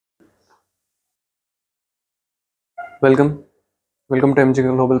Welcome, welcome to MG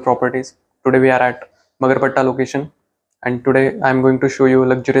Global Properties. Today we are at Magarpatta location, and today I am going to show you a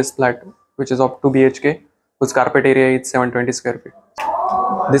luxurious flat which is of 2 BHK whose carpet area is 720 square feet.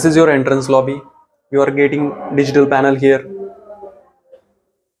 This is your entrance lobby. You are getting digital panel here.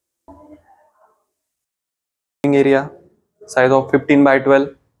 Area size of 15 by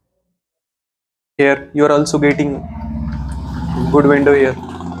 12. Here you are also getting good window here.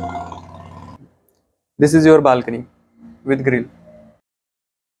 This is your balcony with grill.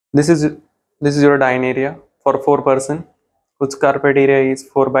 This is your dine area for 4 person whose carpet area is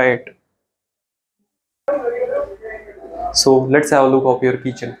 4 by 8. So let's have a look of your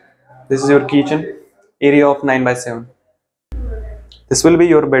kitchen. This is your kitchen area of 9 by 7. This will be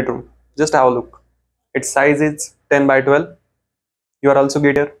your bedroom. Just have a look. Its size is 10 by 12. You are also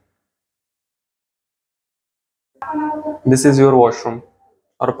get here. This is your washroom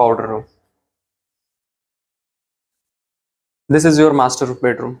or powder room. This is your master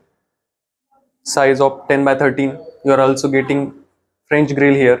bedroom. Size of 10 by 13. You are also getting French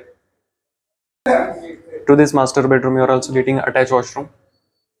grill here. To this master bedroom, you are also getting attached washroom.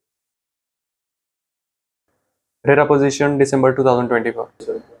 RERA position December 2024.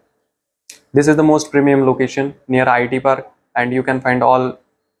 This is the most premium location near IT Park, and you can find all.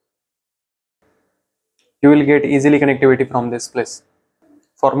 You will get easily connectivity from this place.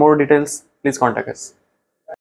 For more details, please contact us.